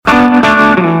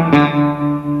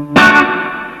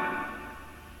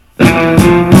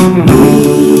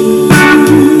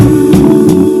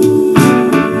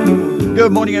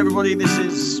morning, everybody. This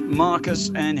is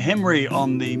Marcus and Henry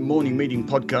on the Morning Meeting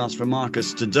podcast for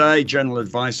Marcus today. General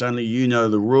advice only. You know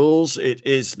the rules. It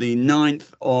is the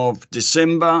 9th of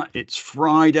December. It's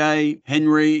Friday.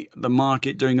 Henry, the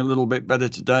market doing a little bit better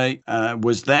today.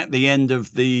 Was that the end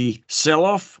of the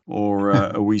sell-off, or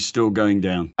are we still going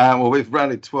down? Well, we've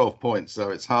rallied 12 points, so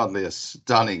it's hardly a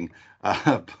stunning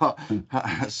rebound.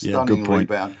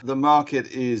 The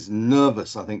market is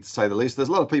nervous, I think, to say the least. There's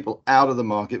a lot of people out of the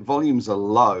market. Volumes are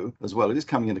low as well. It is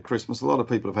coming into Christmas. A lot of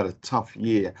people have had a tough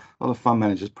year. A lot of fund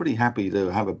managers pretty happy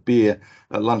to have a beer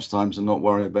at lunchtimes and not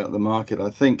worry about the market. I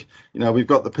think, we've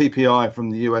got the PPI from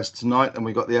the US tonight and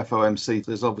we've got the FOMC.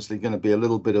 There's obviously going to be a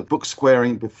little bit of book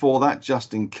squaring before that,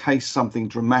 just in case something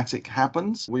dramatic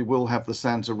happens. We will have the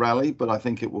Santa rally, but I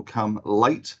think it will come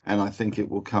late and I think it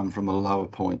will come from a lower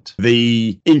point. The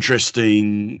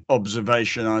interesting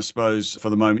observation, I suppose, for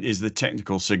the moment is the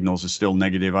technical signals are still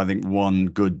negative. I think one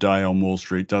good day on Wall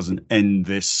Street doesn't end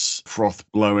this froth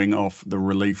blowing off the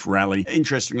relief rally.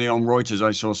 Interestingly, on Reuters,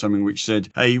 I saw something which said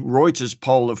a Reuters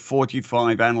poll of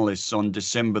 45 analysts on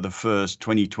December the 1st,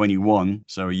 2021,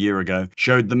 so a year ago,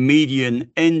 showed the median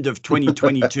end of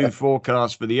 2022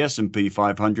 forecast for the S&P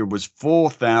 500 was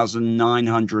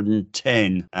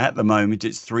 4,910. At the moment,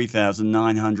 it's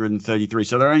 3,933.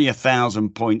 So they're only 1,000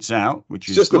 points out, which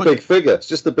is just good. A big figure. It's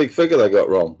just the big figure they got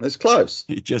wrong. It's close.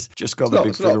 It just got the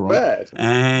big figure wrong. Bad.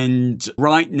 And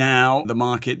right now, the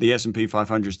market, the S&P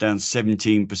 500 is down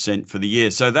 17% for the year.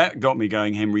 So that got me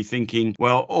going, Henry, thinking,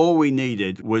 well, all we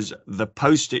needed was the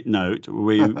Post-it note.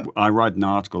 I write an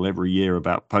article every year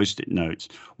about Post-it notes.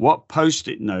 What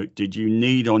Post-it note did you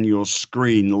need on your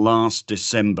screen last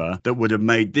December that would have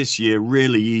made this year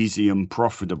really easy and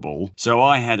profitable? So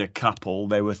I had a couple.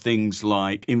 There were things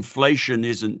like inflation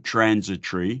isn't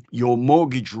transitory. Your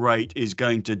mortgage rate is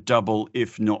going to double,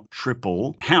 if not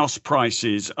triple. House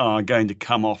prices are going to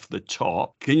come off the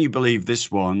top. Can you believe this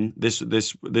one? This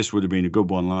would have been a good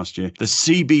one last year. The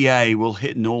CBA will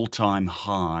hit an all-time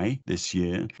high this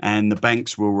year, and the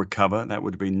banks will recover. That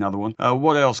would have been another one.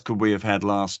 What else could we have had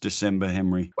last December,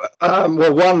 Henry?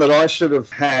 Well, one that I should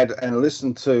have had and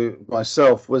listened to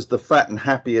myself was the fat and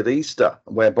happy at Easter,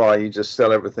 whereby you just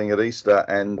sell everything at Easter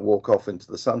and walk off into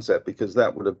the sunset, because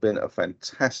that would have been a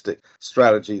fantastic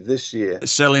strategy this year.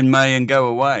 Sell in May and go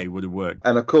away would have worked.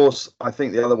 And of course, I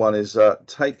think the other one is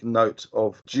take note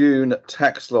of June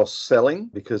tax loss selling,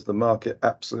 because the market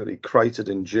absolutely cratered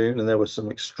in June and there were some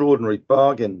extraordinary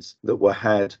bargains that were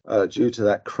had due to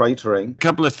that cratering. A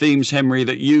couple of themes, Henry,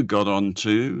 that you got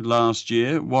onto last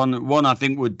year. One I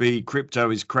think would be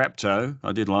crypto is crapto.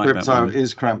 I did like that one. Crypto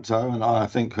is crapto, and I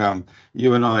think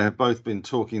you and I have both been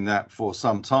talking that for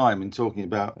some time, and talking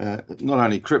about not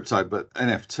only crypto but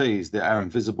NFTs, our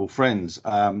invisible friends.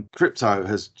 Crypto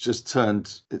has just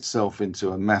turned itself into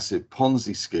a massive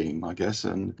Ponzi scheme, I guess,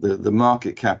 and the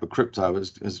market cap of crypto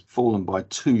has fallen by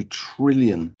 $2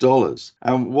 trillion. And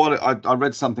I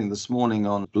read something this morning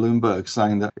on Bloomberg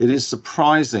saying that it is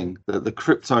surprising that the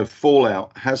crypto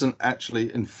fallout hasn't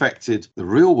actually infected the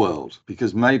real world,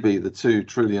 because maybe the $2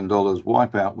 trillion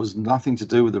wipeout was nothing to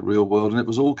do with the real world, and it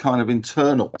was all kind of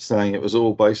internal, saying it was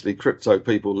all basically crypto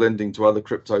people lending to other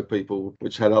crypto people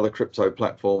which had other crypto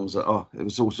platforms. It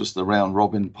was all just the round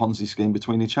robin Ponzi scheme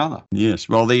between each other. Yes.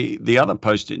 Well, the other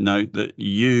Post-it note that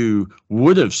you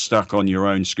would have stuck on your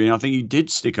own screen, I think you did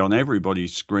stick on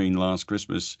everybody's screen last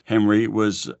Christmas, Henry,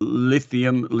 was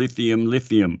lithium.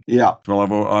 Yeah. Well,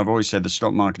 I've always said the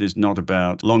stock market is not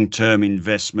about long-term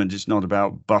investment. It's not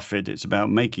about Buffett. It's about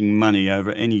making money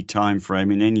over any time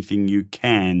frame in anything you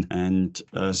can. And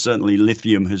certainly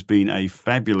lithium has been a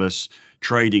fabulous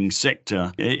trading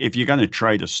sector. If you're going to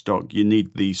trade a stock, you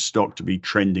need the stock to be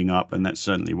trending up, and that's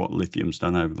certainly what lithium's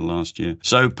done over the last year.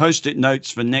 So Post-it notes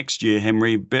for next year,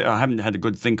 Henry. I haven't had a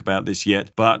good think about this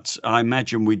yet, but I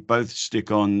imagine we'd both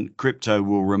stick on crypto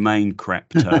will remain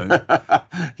crapto.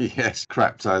 Yes,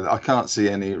 crapto. I can't see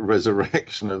any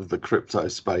resurrection of the crypto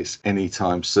space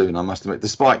anytime soon, I must admit,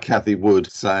 despite Cathie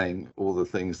Wood saying all the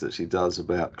things that she does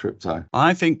about crypto.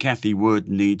 I think Cathie Wood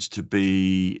needs to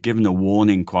be given a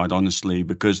warning, quite honestly,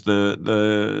 because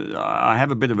I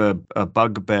have a bit of a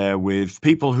bugbear with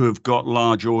people who have got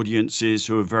large audiences,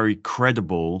 who are very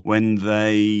credible, when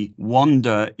they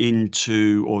wander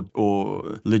into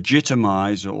or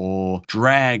legitimize or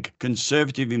drag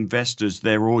conservative investors,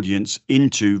 their audience,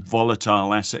 into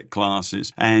volatile asset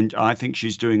classes. And I think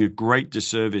she's doing a great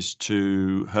disservice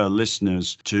to her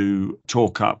listeners to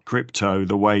talk up crypto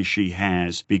the way she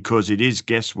has, because it is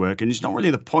guesswork, and it's not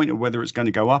really the point of whether it's going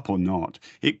to go up or not.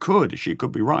 It could. she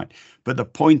could be right. But the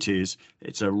point is,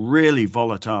 it's a really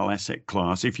volatile asset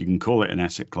class, if you can call it an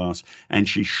asset class, and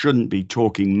she shouldn't be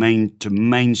talking to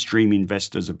mainstream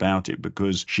investors about it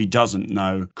because she doesn't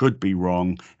know, could be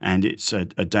wrong, and it's a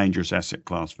dangerous asset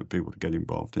class for people to get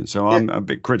involved in. So I'm a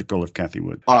bit critical of Cathie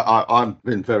Wood. I've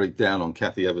been very down on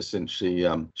Cathie ever since she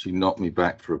knocked me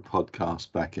back for a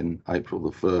podcast back in April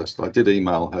the 1st. I did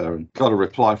email her and got a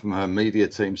reply from her media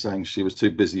team saying she was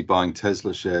too busy buying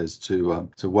Tesla shares to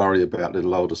worry about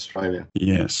little old Australia.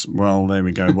 Yes, well, there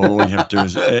we go. Well, all you have to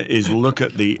do is look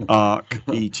at the ARC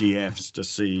ETFs to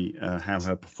see how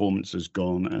her performance has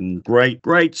gone. And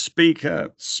great speaker,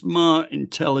 smart,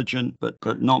 intelligent,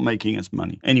 but not making us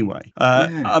money. Anyway,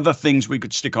 other things we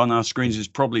could stick on our screens is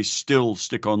probably still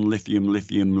stick on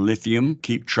lithium.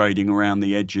 Keep trading around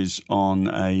the edges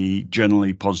on a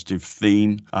generally positive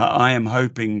theme. I am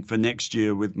hoping for next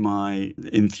year, with my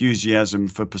enthusiasm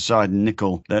for Poseidon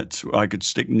nickel, that I could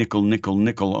stick nickel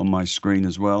on my screen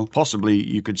as well. Possibly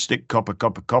you could stick copper,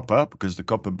 because the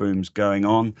copper boom's going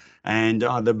on. And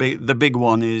the big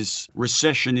one is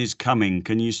recession is coming.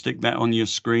 Can you stick that on your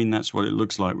screen? That's what it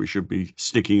looks like we should be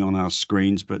sticking on our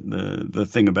screens. But the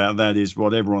thing about that is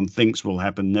what everyone thinks will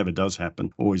happen never does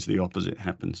happen. Always the opposite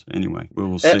happens. Anyway,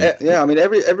 we'll see. Yeah, I mean,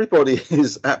 everybody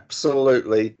is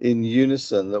absolutely in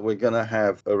unison that we're going to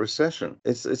have a recession.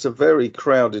 It's a very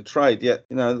crowded trade, yet,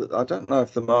 I don't know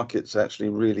if the market's actually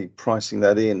really pricing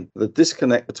that in. The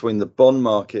disconnect between the bond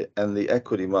market and the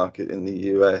equity market in the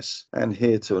US and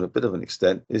here to a bit of an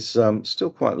extent is still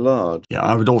quite large. Yeah,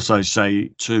 I would also say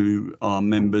to our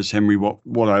members, Henry,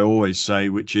 what I always say,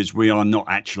 which is we are not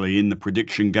actually in the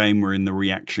prediction game, we're in the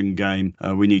reaction game.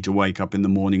 We need to wake up in the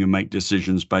morning and make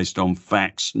decisions based on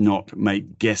facts, not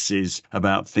make guesses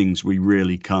about things we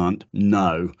really can't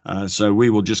know. So we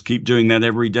will just keep doing that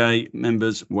every day,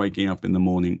 members, waking up in the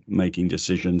morning, making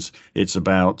decisions. It's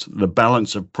about the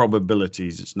balance of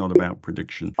probabilities. It's not about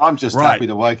prediction. I'm just happy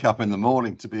to wake up in the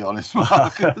morning, to be honest,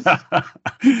 Marcus.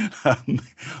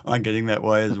 I'm getting that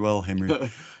way as well,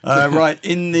 Henry. Right,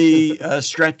 in the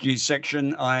strategy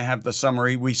section, I have the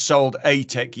summary. We sold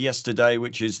ATEC yesterday,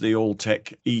 which is the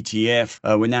all-tech ETF.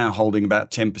 We're now holding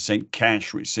about 10%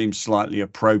 cash, which seems slightly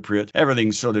appropriate.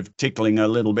 Everything's sort of tickling a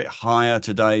little bit higher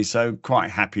today, so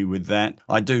quite happy with that.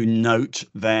 I do note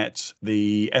that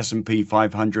the S&P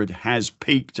 500 has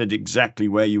peaked at exactly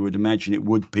where you would imagine it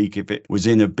would peak if it was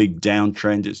in a big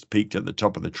downtrend. It's peaked at the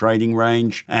top of the trading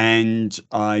range. And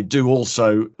I do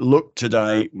also look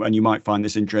today, and you might find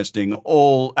this interesting, at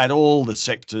all the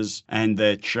sectors and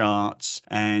their charts,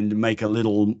 and make a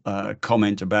little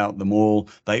comment about them all.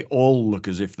 They all look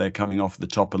as if they're coming off the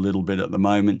top a little bit at the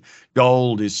moment.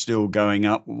 Gold is still going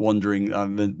up, wandering.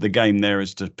 The game there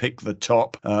is to pick the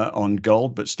top on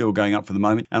gold, but still going up for the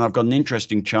moment. And I've got an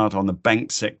interesting chart on the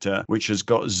bank sector, which has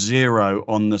got 0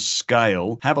 on the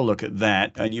scale. Have a look at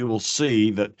that, and you will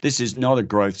see that this is not a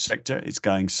growth sector. It's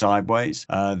going sideways.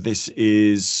 This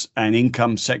is an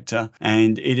income sector,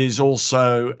 and it is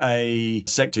also a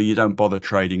sector you don't bother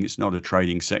trading. It's not a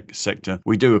trading sector.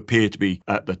 We do appear to be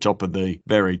at the top of the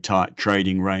very tight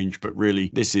trading range, but really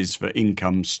this is for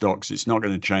income stocks. It's not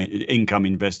going to change. Income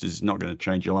investors, is not going to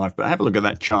change your life. But have a look at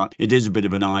that chart. It is a bit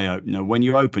of an eye-opener. When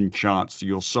you open charts,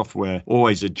 your software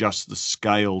always adjusts the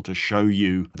scale to show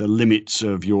you the limits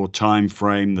of your time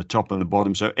frame, the top and the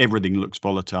bottom. So everything looks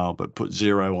volatile, but put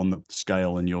 0 on the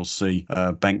scale and you'll see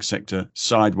bank sector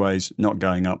sideways, not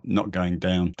going up, not going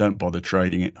down. Don't bother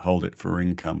trading it. Hold it for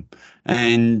income.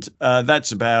 And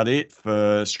that's about it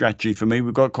for strategy for me.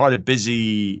 We've got quite a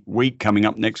busy week coming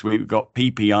up next week. We've got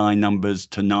PPI numbers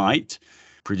tonight,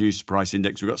 Producer Price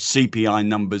Index. We've got CPI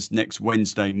numbers next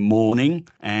Wednesday morning,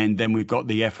 and then we've got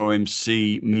the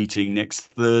FOMC meeting next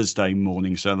Thursday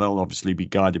morning. So they'll obviously be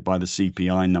guided by the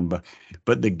CPI number.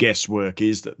 But the guesswork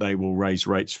is that they will raise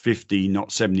rates 50,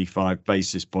 not 75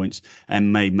 basis points,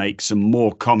 and may make some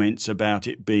more comments about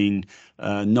it being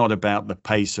not about the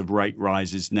pace of rate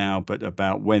rises now, but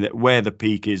about where the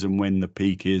peak is and when the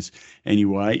peak is.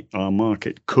 Anyway, our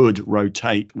market could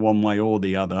rotate one way or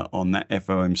the other on that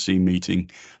FOMC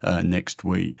meeting next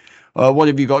week. What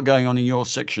have you got going on in your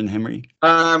section, Henry?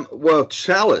 Well,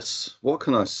 Chalice, what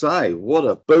can I say? What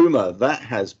a boomer that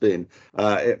has been.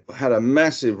 It had a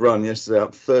massive run yesterday,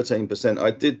 up 13%.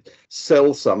 I did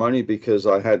sell some only because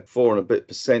I had 4% and a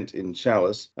bit in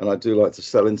Chalice, and I do like to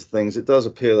sell into things. It does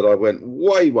appear that I went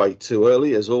way too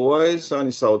early, as always. I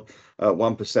only sold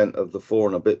 1% of the 4%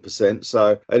 and a bit.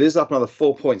 So it is up another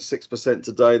 4.6%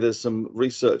 today. There's some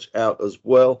research out as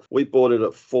well. We bought it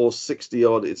at 460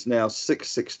 odd. It's now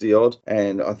 660 odd.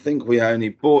 And I think we only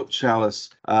bought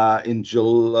Chalice in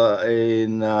June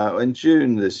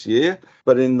this year.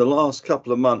 but in the last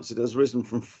couple of months, it has risen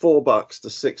from $4 to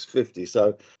 $6.50.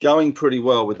 So going pretty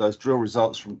well with those drill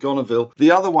results from Gonaville.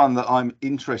 The other one that I'm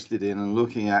interested in and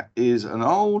looking at is an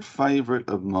old favorite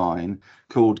of mine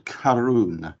called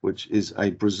Karoon, which is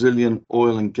a Brazilian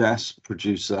oil and gas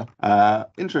producer.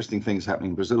 Interesting things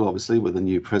happening in Brazil, obviously, with a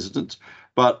new president,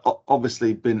 but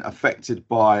obviously been affected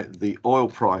by the oil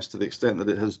price to the extent that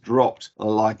it has dropped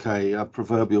like a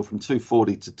proverbial from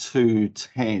 240 to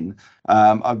 210.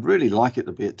 I'd really like it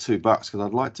to be at $2 because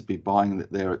I'd like to be buying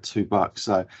it there at $2.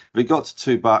 So if it got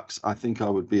to $2, I think I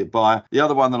would be a buyer. The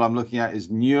other one that I'm looking at is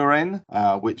Nuren,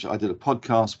 which I did a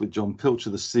podcast with John Pilcher,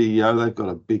 the CEO. They've got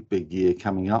a big year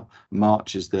coming up.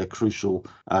 March is their crucial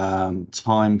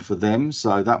time for them.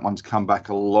 So that one's come back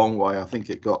a long way. I think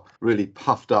it got really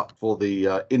puffed up for the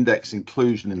index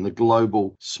inclusion in the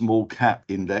global small cap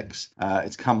index.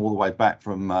 It's come all the way back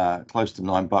from close to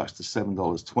 $9 to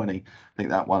 $7.20. I think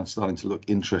that one's starting to look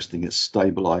interesting. It's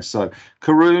stabilized. So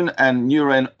Karoon and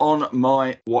Nuren on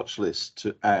my watch list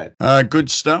to add.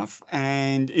 Good stuff.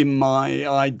 And in my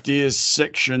ideas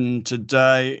section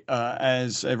today,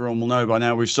 as everyone will know by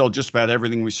now, we've sold just about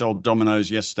everything. We sold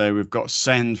Domino's yesterday. We've got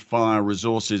Sandfire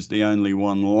Resources, the only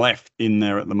one left in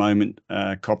there at the moment.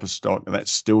 Copper stock,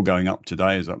 that's still going up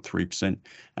today, is up 3%.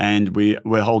 And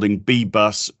we're holding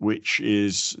B-Bus, which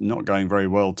is not going very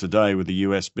well today with the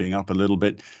US being up a little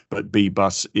bit. But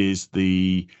B-Bus is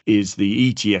the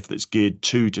ETF that's geared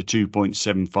 2 to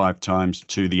 2.75 times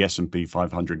to the S&P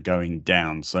 500 going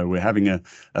down. So we're having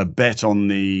a bet on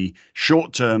the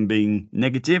short term being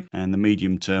negative, and the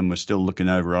medium term we're still looking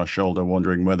over our shoulder,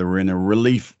 wondering whether we're in a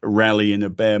relief rally in a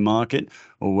bear market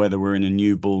or whether we're in a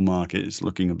new bull market. It's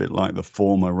looking a bit like the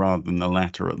former rather than the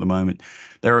latter at the moment.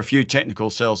 There are a few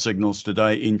technical sell signals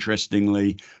today.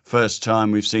 Interestingly, first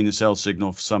time we've seen a sell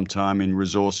signal for some time in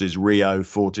resources, Rio,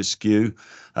 Fortescue,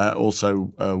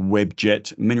 also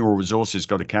Webjet. Mineral Resources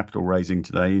got a capital raising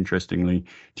today. Interestingly,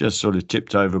 just sort of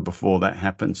tipped over before that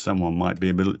happened. Someone might be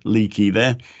a bit leaky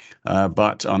there.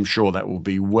 But I'm sure that will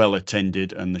be well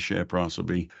attended and the share price will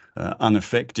be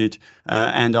unaffected.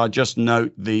 And I just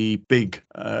note the big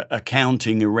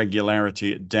accounting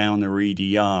irregularity at Downer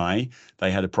EDI.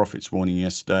 They had a profits warning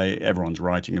yesterday. Everyone's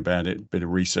writing about it. A bit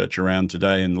of research around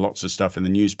today and lots of stuff in the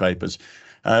newspapers.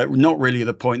 Not really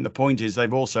the point. The point is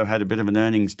they've also had a bit of an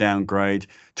earnings downgrade,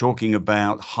 talking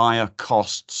about higher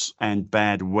costs and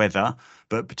bad weather,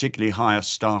 but particularly higher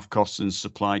staff costs and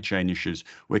supply chain issues.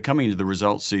 We're coming into the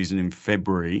results season in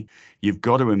February. You've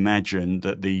got to imagine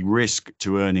that the risk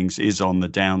to earnings is on the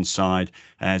downside,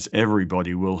 as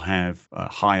everybody will have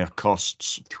higher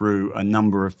costs through a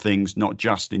number of things, not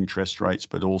just interest rates,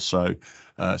 but also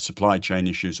supply chain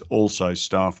issues, also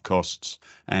staff costs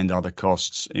and other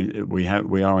costs. We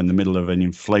are in the middle of an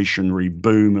inflationary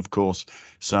boom, of course.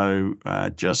 So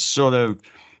just sort of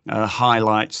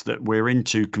highlights that we're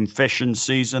into confession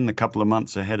season, a couple of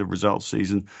months ahead of results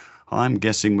season. I'm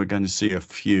guessing we're going to see a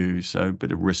few, so a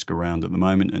bit of risk around at the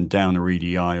moment. And Downer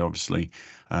EDI, obviously,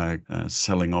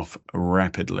 selling off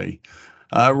rapidly.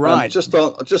 Right. Just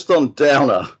on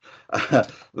Downer,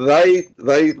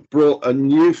 they brought a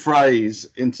new phrase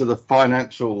into the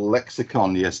financial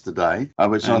lexicon yesterday,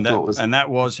 which I thought was... And that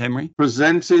was, Henry?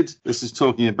 Presented, this is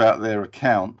talking about their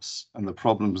accounts and the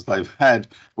problems they've had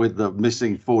with the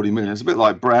missing 40 million. It's a bit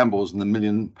like Brambles and the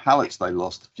million pallets they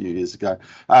lost a few years ago.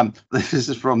 This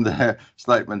is from their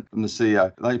statement from the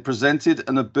CEO. They presented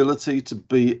an ability to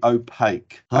be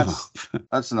opaque.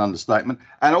 That's an understatement.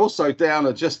 And also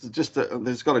Downer,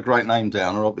 there's got a great name,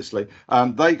 Downer, obviously.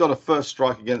 They got a first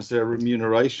strike against their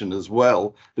remuneration as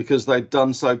well because they'd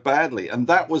done so badly, and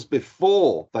that was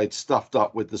before they'd stuffed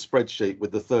up with the spreadsheet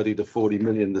with the 30 to 40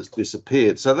 million that's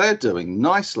disappeared. So they're doing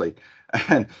nicely.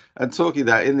 And talking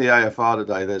that, in the AFR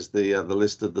today, there's the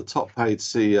list of the top paid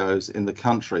CEOs in the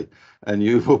country, and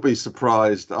you will be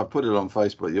surprised. I put it on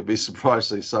Facebook. You'll be surprised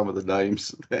to see some of the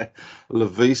names there.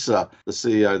 Lavisa, the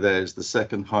CEO there, is the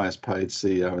second highest paid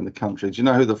CEO in the country. Do you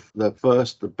know who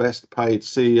the best paid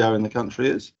CEO in the country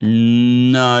is?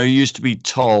 No, it used to be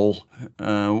Toll.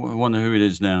 I wonder who it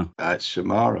is now. It's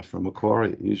Shamara from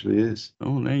Macquarie. It usually is.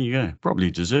 Oh, there you go.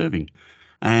 Probably deserving.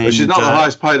 And, but she's not the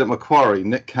highest paid at Macquarie.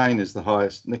 Nick O'Kane is the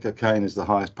highest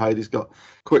paid. He's got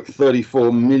quick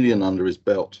 34 million under his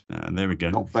belt. There we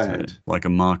go. Not bad. Like a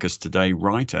Marcus Today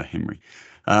writer, Henry.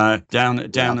 Down I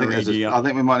a EDI. I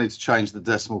think we might need to change the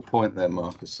decimal point there,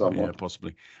 Marcus, somewhat. Yeah,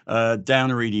 possibly.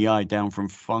 Down a EDI down from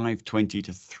 520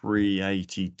 to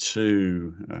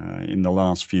 382 in the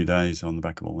last few days on the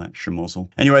back of all that schmozzle.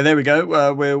 Anyway, there we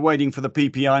go. We're waiting for the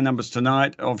PPI numbers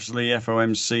tonight. Obviously,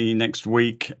 FOMC next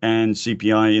week and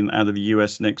CPI out of the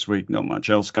US next week. Not much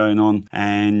else going on.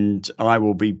 And I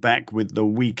will be back with the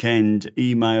weekend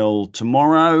email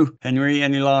tomorrow. Henry,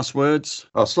 any last words?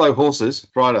 Oh, Slow Horses,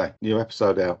 Friday, new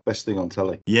episode out. Best thing on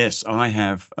telly. Yes, I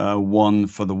have one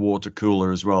for the water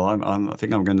cooler as well. I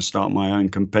think I'm going to start my own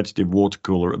competitive water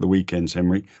cooler at the weekends,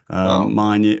 Henry.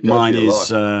 Mine is.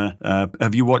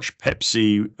 Have you watched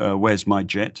Pepsi? Where's My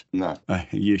Jet? No.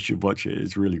 You should watch it.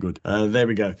 It's really good. There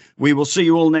we go. We will see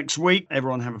you all next week.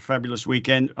 Everyone have a fabulous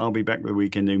weekend. I'll be back with a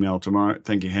weekend email tomorrow.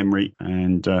 Thank you, Henry,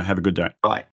 and have a good day.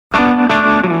 Bye.